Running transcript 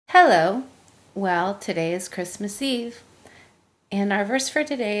Hello. Well, today is Christmas Eve, and our verse for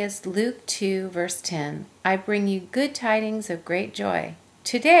today is Luke 2, verse 10. I bring you good tidings of great joy.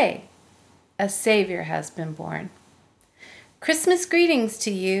 Today, a Savior has been born. Christmas greetings to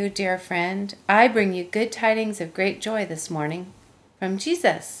you, dear friend. I bring you good tidings of great joy this morning from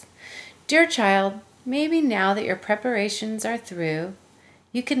Jesus. Dear child, maybe now that your preparations are through,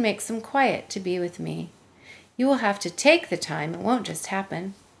 you can make some quiet to be with me. You will have to take the time. It won't just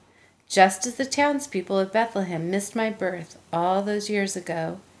happen. Just as the townspeople of Bethlehem missed my birth all those years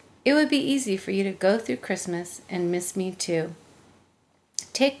ago, it would be easy for you to go through Christmas and miss me too.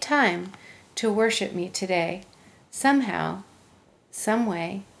 Take time to worship me today. Somehow, some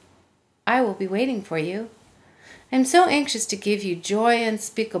way, I will be waiting for you. I'm so anxious to give you joy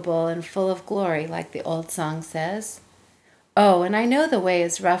unspeakable and full of glory, like the old song says. Oh, and I know the way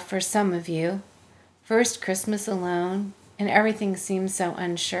is rough for some of you. First Christmas alone, and everything seems so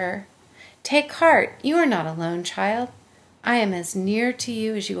unsure. Take heart, you are not alone, child. I am as near to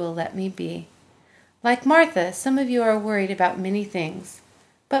you as you will let me be. Like Martha, some of you are worried about many things.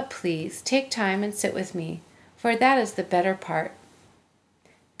 But please, take time and sit with me, for that is the better part.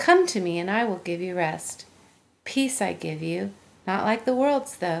 Come to me, and I will give you rest. Peace I give you, not like the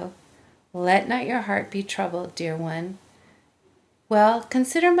world's, though. Let not your heart be troubled, dear one. Well,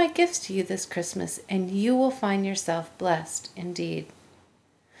 consider my gifts to you this Christmas, and you will find yourself blessed indeed.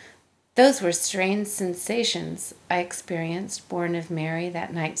 Those were strange sensations I experienced, born of Mary,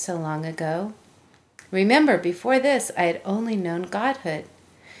 that night so long ago. Remember, before this, I had only known godhood.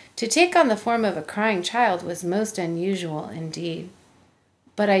 To take on the form of a crying child was most unusual indeed.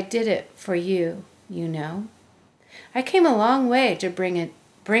 But I did it for you, you know. I came a long way to bring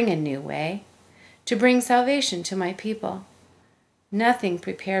a new way, to bring salvation to my people. Nothing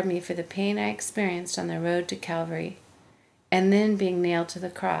prepared me for the pain I experienced on the road to Calvary, and then being nailed to the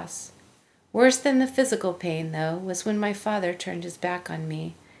cross. Worse than the physical pain, though, was when my Father turned his back on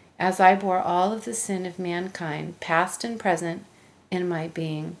me, as I bore all of the sin of mankind, past and present, in my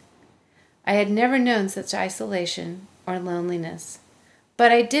being. I had never known such isolation or loneliness.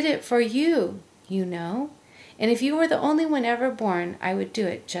 But I did it for you, you know. And if you were the only one ever born, I would do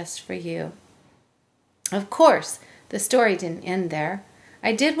it just for you. Of course, the story didn't end there.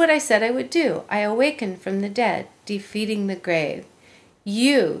 I did what I said I would do. I awakened from the dead, defeating the grave.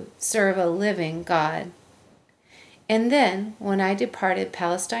 You serve a living God. And then, when I departed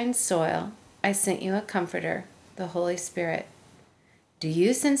Palestine's soil, I sent you a comforter, the Holy Spirit. Do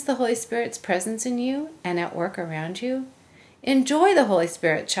you sense the Holy Spirit's presence in you and at work around you? Enjoy the Holy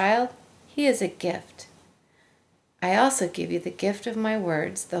Spirit, child. He is a gift. I also give you the gift of my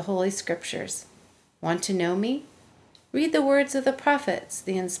words, the Holy Scriptures. Want to know me? Read the words of the prophets,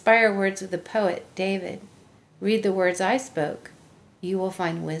 the inspired words of the poet David. Read the words I spoke. You will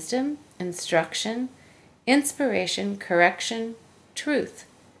find wisdom, instruction, inspiration, correction, truth.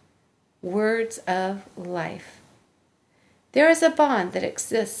 Words of life. There is a bond that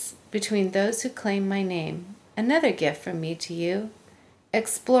exists between those who claim my name, another gift from me to you.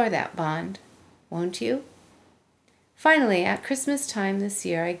 Explore that bond, won't you? Finally, at Christmas time this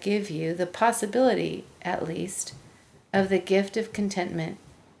year, I give you the possibility, at least, of the gift of contentment.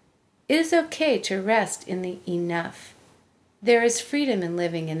 It is okay to rest in the enough. There is freedom in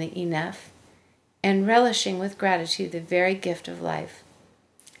living in the enough and relishing with gratitude the very gift of life.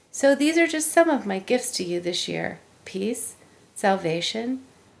 So these are just some of my gifts to you this year: peace, salvation,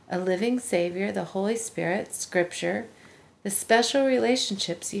 a living Savior, the Holy Spirit, Scripture, the special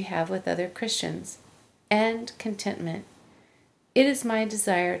relationships you have with other Christians, and contentment. It is my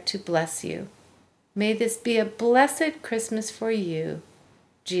desire to bless you. May this be a blessed Christmas for you,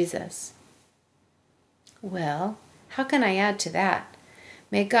 Jesus. Well, how can I add to that?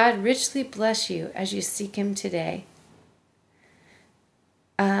 May God richly bless you as you seek Him today.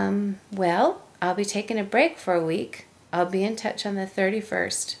 Well, I'll be taking a break for a week. I'll be in touch on the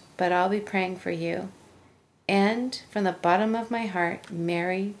 31st, but I'll be praying for you. And from the bottom of my heart,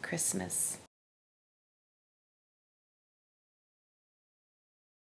 Merry Christmas.